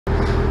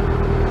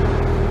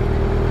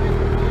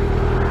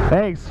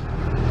Thanks.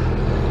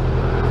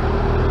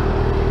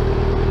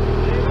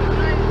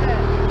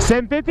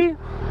 750?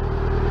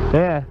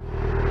 Yeah.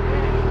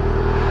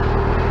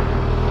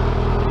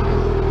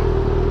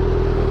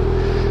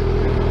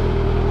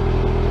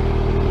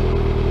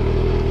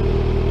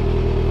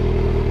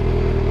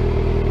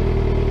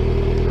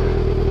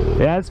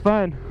 Yeah, it's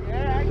fun.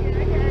 Yeah, I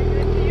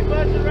can see you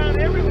buzzing around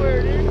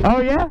everywhere, dude.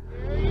 Oh yeah?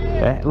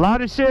 Yeah. A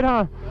lot of shit,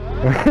 huh?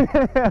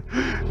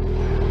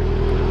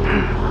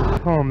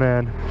 Oh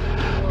man.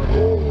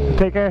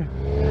 Take care.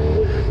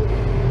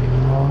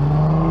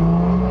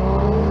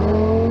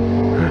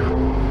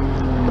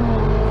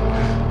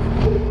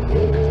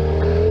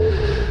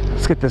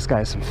 Let's get this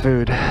guy some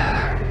food.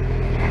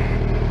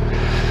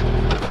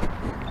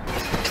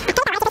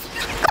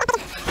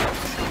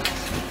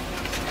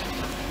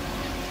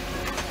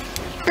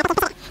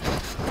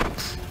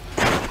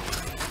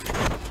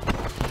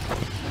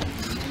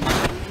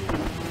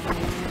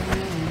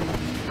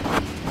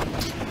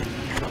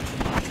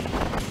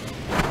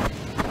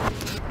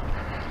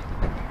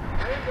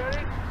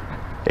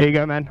 Here you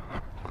go, man.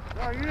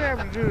 No, you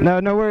never do it.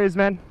 No worries,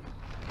 man.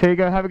 Here you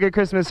go. Have a good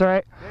Christmas, all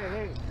right?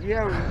 Hey,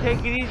 yeah,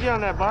 take it easy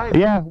on that bike.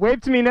 Yeah, wave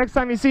to me next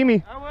time you see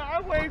me.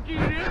 I waved to you,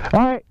 dude.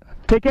 All right,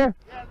 take care.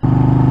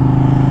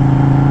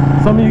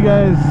 Some of you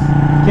guys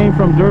came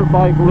from Dirt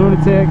Bike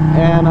Lunatic,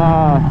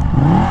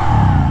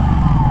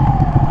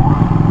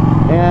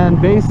 and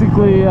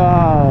basically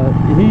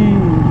he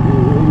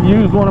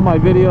used one of my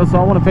videos, so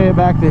I want to pay it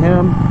back to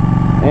him.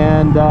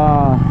 And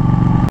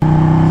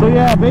so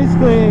yeah,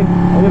 basically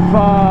if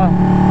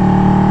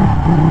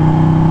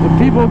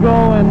people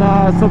go and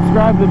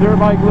subscribe to Dirt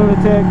Bike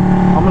Lunatic,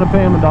 I'm gonna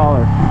pay him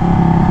 $1.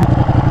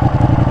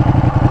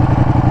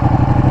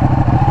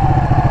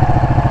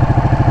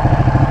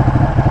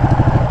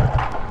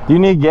 Do you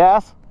need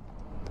gas?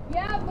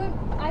 Yeah, but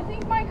I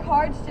think my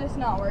card's just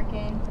not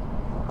working.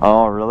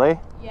 Oh, really?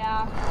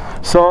 Yeah.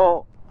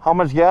 So, how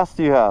much gas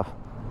do you have?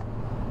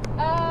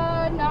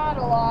 Not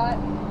a lot.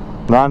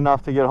 Not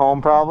enough to get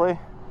home, probably?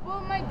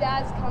 Well, my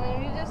dad's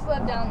coming. We just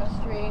live down the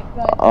street,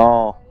 but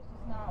Oh. it's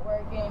just not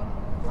working.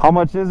 How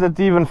much is it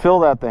to even fill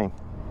that thing?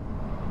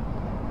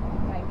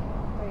 Like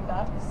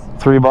 $3.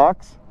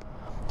 $3?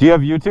 Do you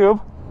have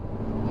YouTube?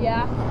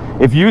 Yeah.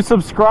 If you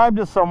subscribe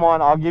to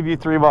someone, I'll give you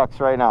 $3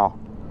 right now.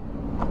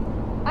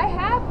 I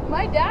have.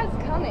 My dad's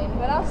coming,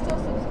 but I'll still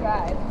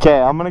subscribe. Okay,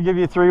 I'm gonna give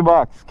you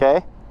 $3,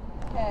 okay?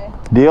 Okay.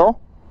 Deal?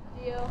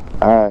 Deal.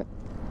 Alright.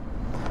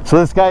 So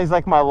this guy's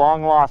like my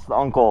long lost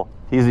uncle.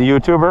 He's a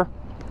YouTuber.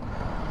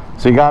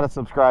 So you gotta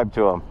subscribe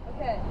to him.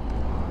 Okay.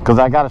 Cause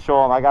I gotta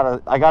show him, I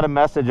gotta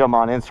message him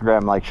on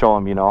Instagram, like show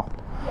him, you know.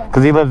 Yeah.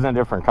 Cause he lives in a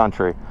different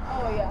country.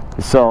 Oh yeah.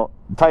 So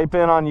type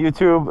in on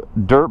YouTube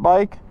Dirt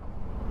Bike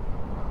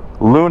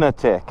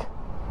Lunatic.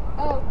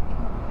 Oh.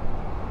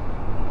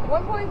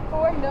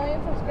 1.4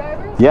 million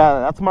subscribers? Yeah,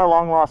 that's my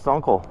long lost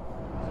uncle.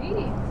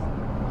 Jeez.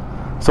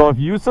 So if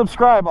you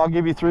subscribe, I'll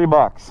give you $3.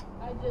 I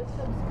just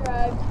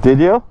subscribed. Did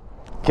you?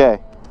 Okay.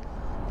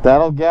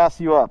 That'll gas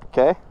you up,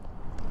 okay?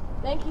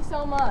 Thank you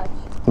so much.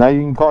 Now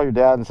you can call your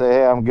dad and say,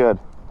 hey, I'm good.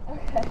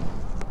 Okay.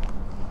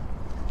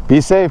 Be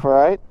safe, all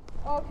right?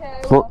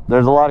 Okay. So,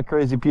 there's a lot of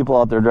crazy people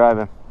out there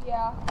driving.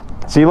 Yeah.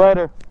 See you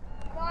later.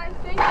 Fine,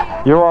 thank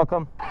you. You're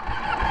welcome.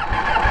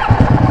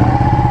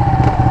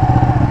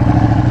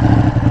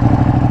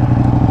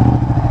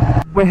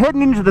 We're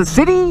heading into the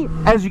city,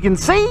 as you can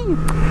see.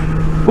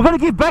 We're going to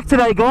give back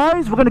today,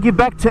 guys. We're going to give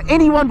back to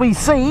anyone we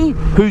see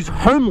who's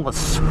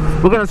homeless.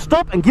 We're going to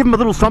stop and give them a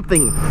little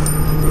something.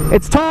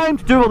 It's time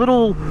to do a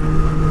little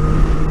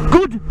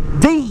good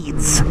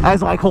deeds,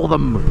 as I call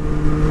them.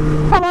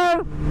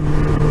 Hello.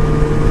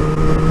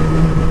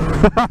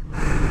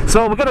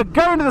 So we're going to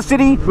go into the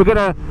city. We're going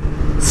to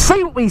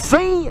see what we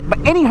see.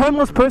 But any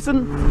homeless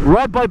person,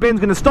 Ride by Ben's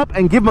going to stop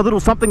and give them a little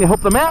something to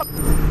help them out.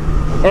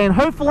 And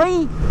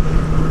hopefully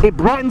it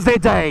brightens their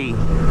day.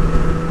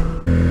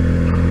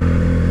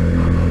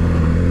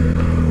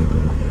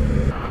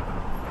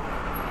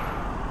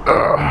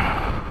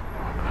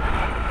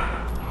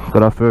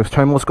 Got our first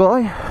homeless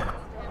guy.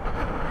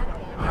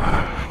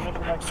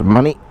 Some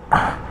money.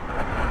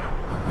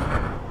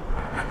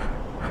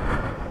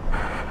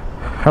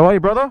 How are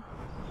you, brother?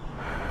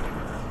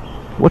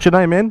 What's your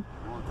name, man?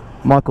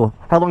 Michael.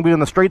 How long have you been on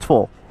the streets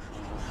for?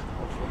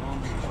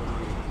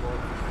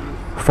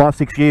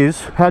 5-6 years.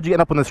 How'd you get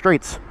up on the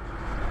streets?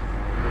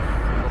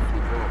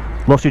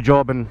 Lost your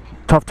job and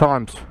tough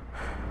times.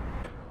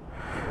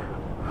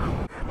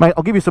 Mate,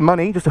 I'll give you some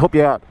money just to help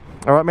you out.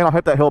 Alright, man, I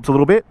hope that helps a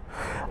little bit.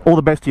 All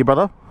the best to you,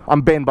 brother.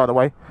 I'm Ben, by the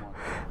way.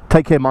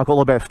 Take care, Michael.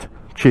 All the best.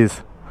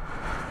 Cheers.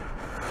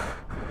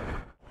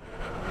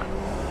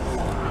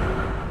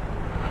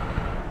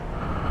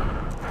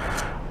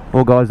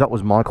 Well, guys, that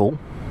was Michael.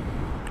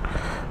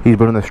 He's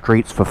been on the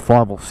streets for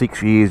 5 or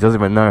 6 years. Doesn't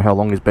even know how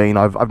long he's been.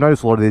 I've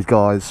noticed a lot of these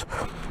guys,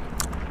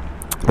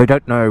 they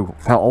don't know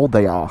how old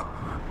they are.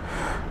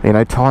 You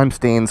know, time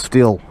stands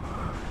still.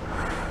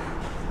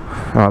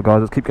 Alright,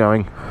 guys, let's keep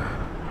going.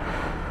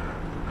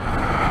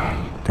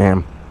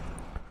 Damn.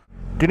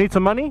 Do you need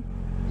some money?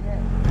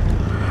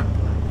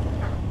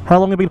 How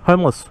long have you been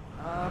homeless?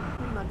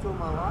 Pretty much all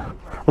my life.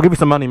 I'll give you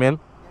some money, man.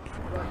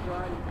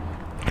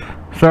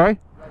 Sorry?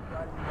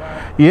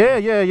 Yeah,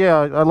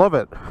 I love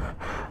it.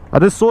 I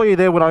just saw you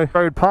there when I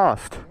rode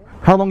past.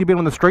 How long have you been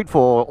on the street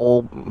for,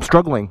 or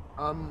struggling?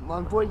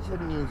 I'm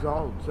 47 years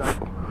old, so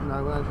when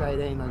I was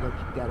 18 I got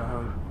kicked out of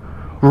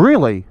home.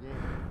 Really? Yeah.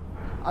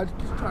 I was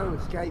just trying to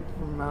escape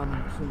from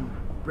some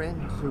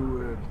friends who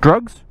were...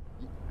 Drugs?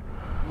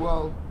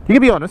 Well... You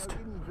can be honest. They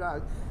were giving me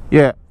drugs.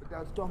 Yeah. But they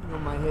were stomping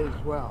on my head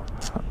as well.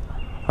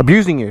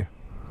 Abusing you?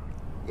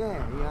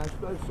 Yeah, I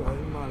suppose so,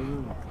 in my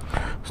room.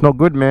 It's not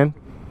good, man.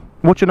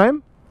 What's your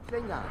name?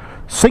 Singer.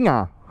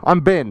 Singer.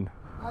 I'm Ben.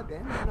 Hi,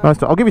 Ben.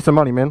 Nice. I'll give you some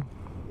money, man.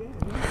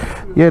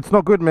 Yeah, it's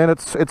not good, man.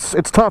 It's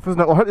tough, isn't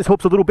it? I hope this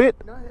helps a little bit.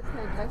 No, that's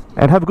fantastic.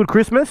 And have a good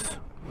Christmas.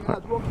 Yeah, I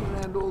was walking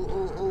around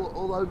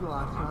all over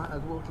last night. I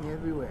was walking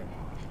everywhere.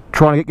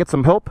 Trying to get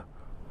some help.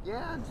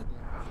 Yeah.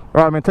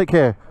 All right, man. Take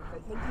care.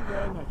 Okay, thank you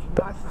very much.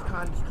 Nicest,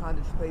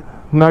 kindest people.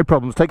 No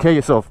problems. Take care of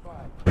yourself.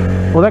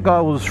 Well, that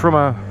guy was from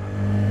a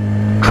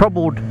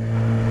troubled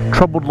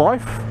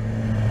life.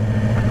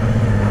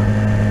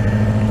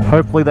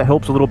 Hopefully that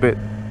helps a little bit.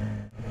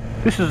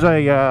 This is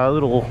a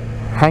little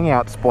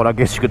hangout spot, I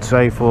guess you could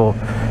say, for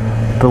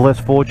the less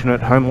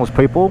fortunate homeless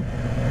people.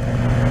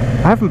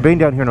 I haven't been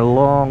down here in a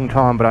long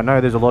time, but I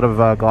know there's a lot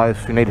of guys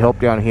who need help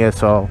down here,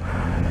 so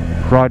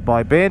I'll ride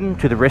by Ben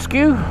to the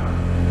rescue.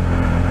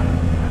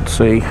 Let's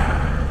see.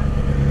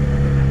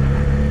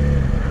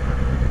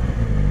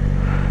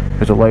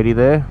 There's a lady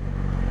there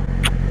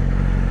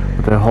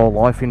with her whole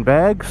life in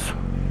bags.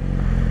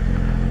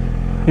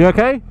 You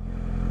okay?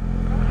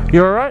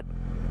 You alright?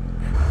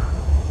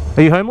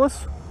 Are you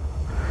homeless?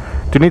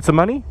 Do you need some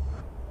money?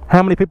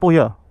 How many people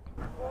here?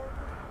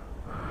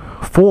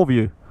 4 of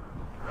you.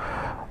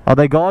 Are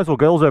they guys or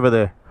girls over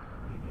there?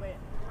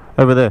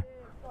 Over there.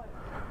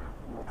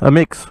 A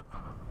mix.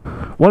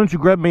 Why don't you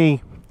grab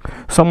me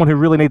someone who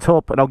really needs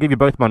help and I'll give you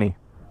both money.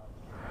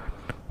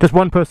 Just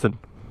one person.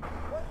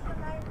 What's your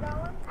name,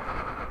 darling?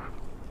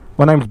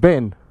 My name's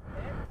Ben.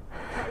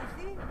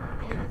 Casey?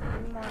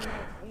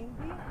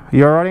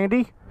 You alright,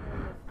 Andy?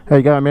 How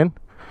you going, man?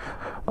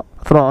 I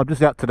thought I'm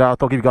just out today. I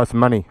thought I'd give you guys some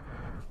money.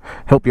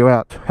 Help you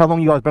out. How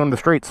long you guys been on the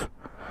streets?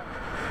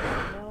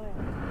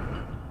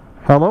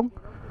 How long?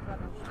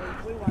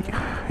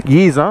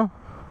 Years, huh?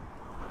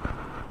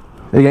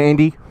 There you go,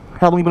 Andy.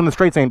 How long you been on the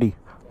streets, Andy?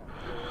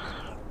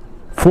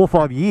 4 or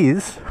 5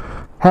 years?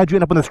 How'd you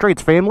end up on the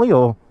streets? Family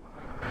or?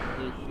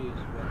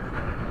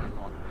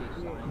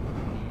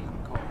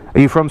 Are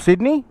you from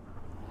Sydney?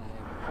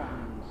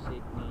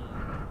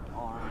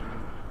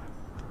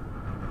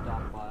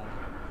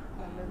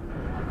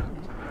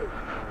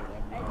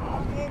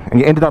 And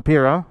you ended up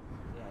here, huh?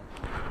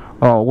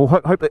 Oh, well,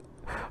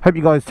 hope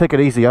you guys take it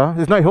easy, huh?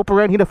 There's no help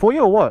around here for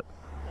you, or what?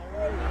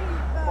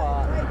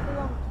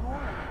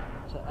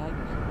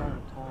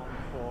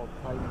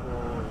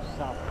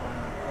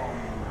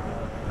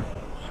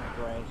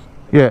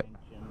 Yeah.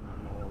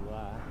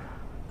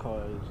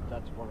 Because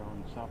that's what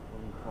I'm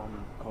suffering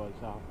from, because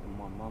after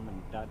my mum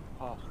and dad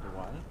passed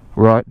away.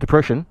 Right,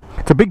 depression.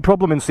 It's a big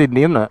problem in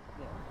Sydney, isn't it?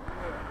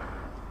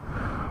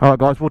 Yeah. Alright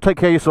guys, well take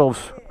care of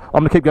yourselves.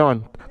 I'm going to keep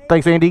going.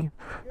 Thanks, Andy.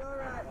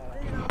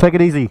 Take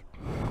it easy.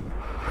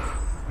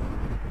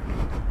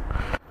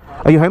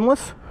 Are you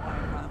homeless?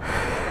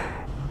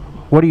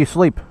 Where do you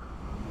sleep?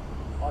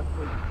 I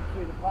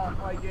see the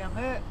pathway down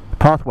there.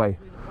 Pathway?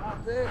 See the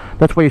path there?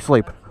 That's where you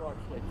sleep? That's right.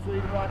 See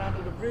right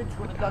under the bridge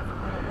when it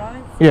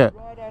rains? Yeah.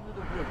 Right under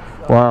the bridge.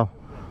 So Wow.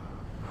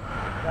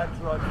 that's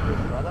right, good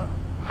brother.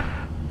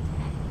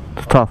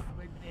 It's tough. I've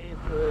lived there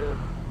for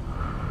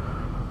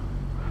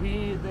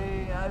here,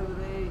 there, over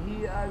there,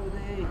 here, over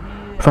there,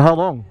 here. For how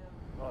long?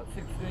 Like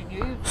 16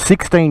 years.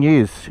 16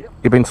 years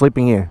you've been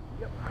sleeping here?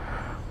 Yep.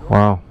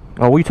 Wow.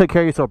 Oh, will you take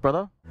care of yourself,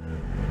 brother?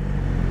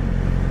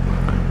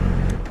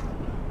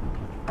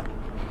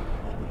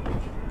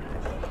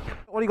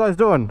 What are you guys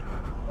doing?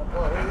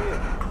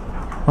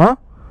 Huh?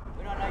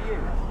 We don't know you.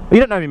 You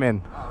don't know me,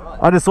 man. Oh, right.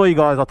 I just saw you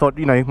guys. I thought,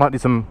 you know, you might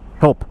need some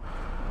help.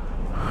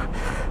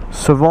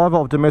 Survivor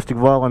of domestic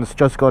violence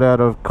just got out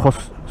of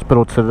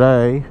hospital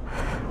today.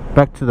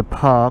 Back to the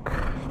park.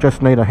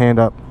 Just need a hand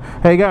up.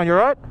 How you going? You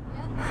alright?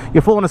 Yeah.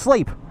 You're falling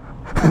asleep.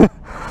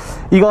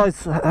 You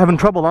guys having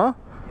trouble, huh?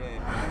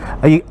 Yeah.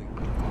 Are you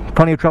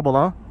plenty of trouble,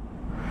 huh?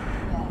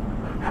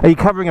 Yeah. Are you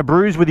covering a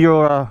bruise with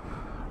your? Are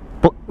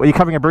you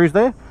covering a bruise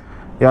there?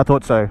 Yeah, I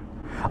thought so.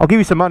 I'll give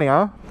you some money,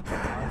 huh?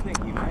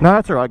 No,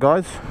 that's alright,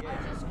 guys. I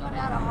just got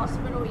out of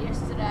hospital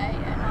yesterday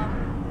and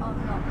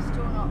I'm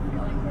still not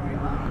feeling very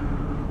well.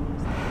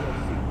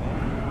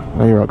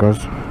 No, you're right, guys.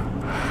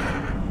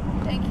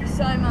 Thank you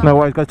so much. No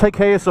worries, guys. Take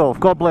care of yourself.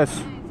 God bless.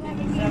 Have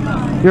a good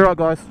night. You're right,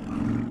 guys.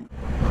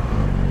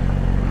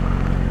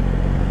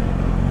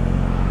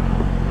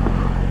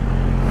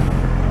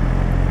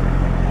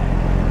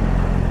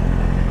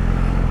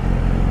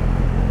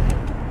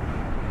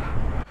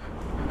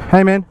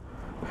 Hey, man.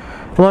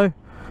 Hello.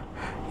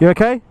 You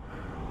okay?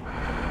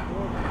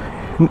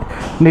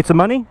 Need some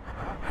money?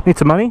 Need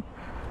some money?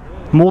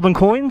 More than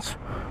coins?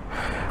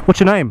 What's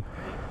your name?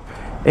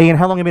 Ian,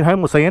 how long have you been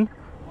homeless, Ian?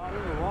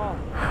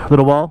 A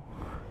Little while.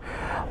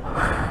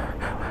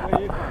 Where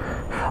are you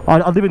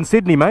from? I live in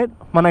Sydney, mate.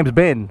 My name's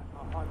Ben.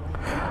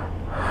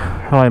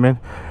 Hi, man.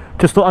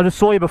 I just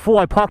saw you before.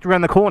 I parked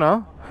around the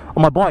corner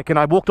on my bike and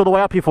I walked all the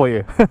way up here for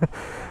you.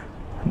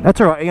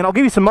 That's alright, Ian. I'll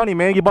give you some money,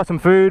 man. You buy some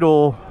food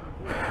or...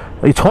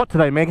 It's hot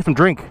today, man. Get some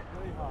drink.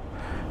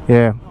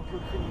 Yeah.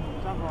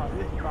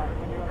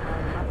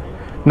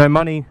 No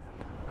money.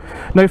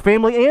 No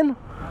family, Ian?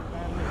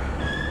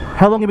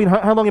 How long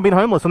have you been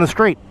homeless on the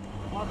street?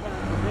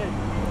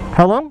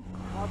 How long?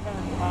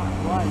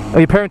 Oh,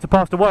 your parents have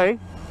passed away?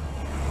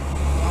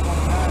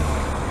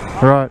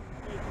 Right.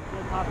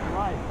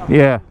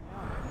 Yeah.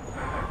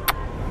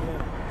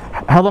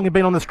 How long have you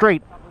been on the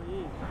street?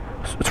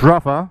 It's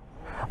rough, huh?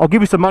 I'll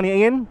give you some money,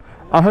 Ian.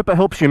 I hope it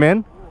helps you,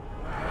 man.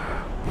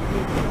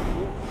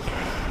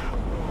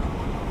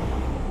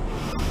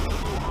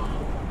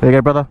 There you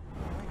go, brother.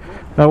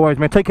 No worries,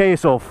 man. Take care of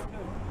yourself.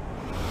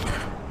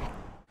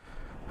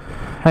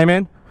 Hey,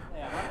 man.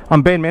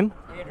 I'm Ben, man.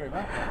 Andrew,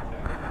 mate.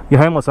 You're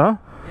homeless, huh?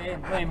 Yeah,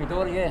 me and my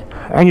daughter, yeah.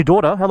 And your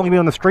daughter? How long have you been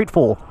on the street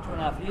for?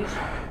 2.5 years.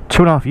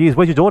 2.5 years.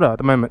 Where's your daughter at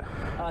the moment?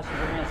 She's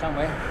around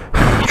somewhere.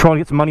 Trying to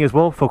get some money as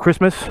well for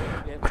Christmas.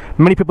 Yep.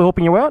 Many people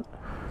helping you out?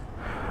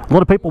 A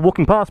lot of people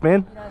walking past,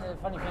 man. You know, the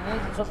funny thing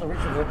is, it's not the rich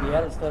that help you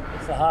out, it's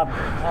the hard,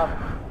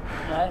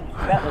 you know,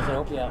 battlers that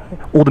help you out.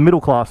 Or the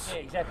middle class. Yeah,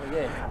 exactly,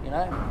 yeah, you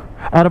know.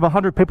 Out of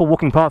 100 people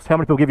walking past, how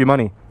many people give you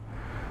money?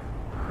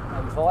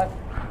 Maybe 5.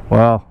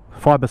 Wow,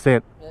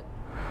 5%. Yeah.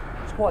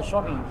 It's quite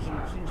shocking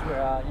since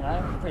we're, you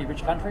know, a pretty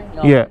rich country.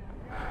 You know Yeah.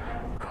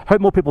 Hope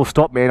more people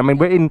stop, man. I mean,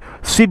 we're in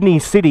Sydney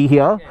City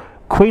here. Yeah.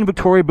 Queen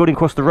Victoria building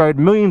across the road,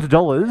 millions of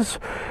dollars.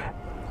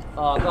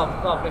 Oh,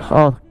 God bless you.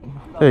 Oh,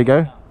 there you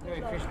go.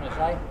 Merry Christmas,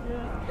 eh?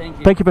 Thank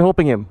you. Thank you for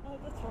helping him.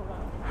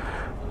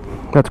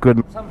 That's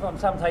good. Sometimes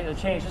some take the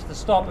chance just to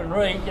stop and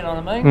read, you know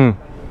what I mean? Mm.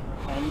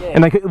 And yeah,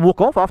 And they could walk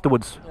off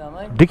afterwards. you know what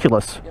I mean?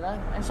 Ridiculous. You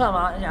know, and some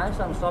are, you know,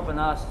 some stop and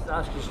ask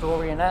your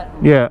story and that.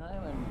 And, Yeah. You know,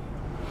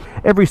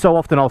 and Every so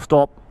often I'll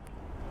stop.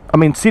 I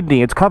mean,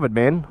 Sydney, it's covered,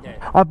 man.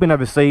 Yeah. I've been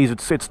overseas.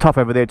 It's tough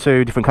over there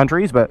too, different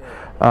countries, but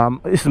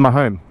this is my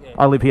home. Yeah.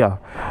 I live here.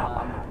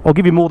 I'll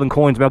give you more than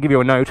coins, but I'll give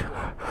you a note.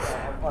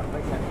 I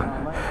appreciate it, you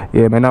know, mate.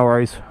 Yeah, man, no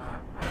worries.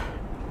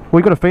 Well,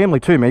 you got a family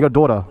too, man. You got a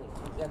daughter.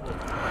 Exactly.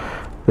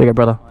 There you go,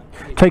 brother.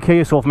 Take care of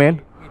yourself,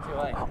 man. You too,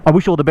 eh? I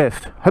wish you all the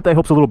best. Hope that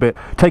helps a little bit.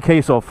 Take care of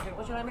yourself.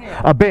 What's your name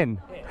anyhow?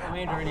 Ben. Yeah, I'm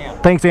Andrew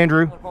anyhow. Thanks,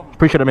 Andrew. problem.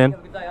 Appreciate it, man. Have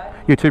a good day, eh?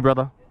 You too,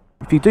 brother.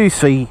 If you do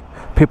see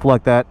people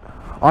like that,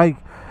 I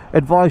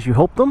advise you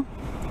help them,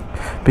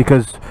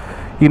 because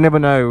you never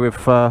know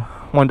if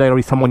one day it'll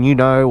be someone you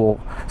know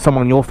or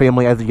someone in your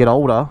family as you get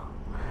older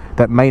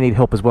that may need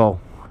help as well.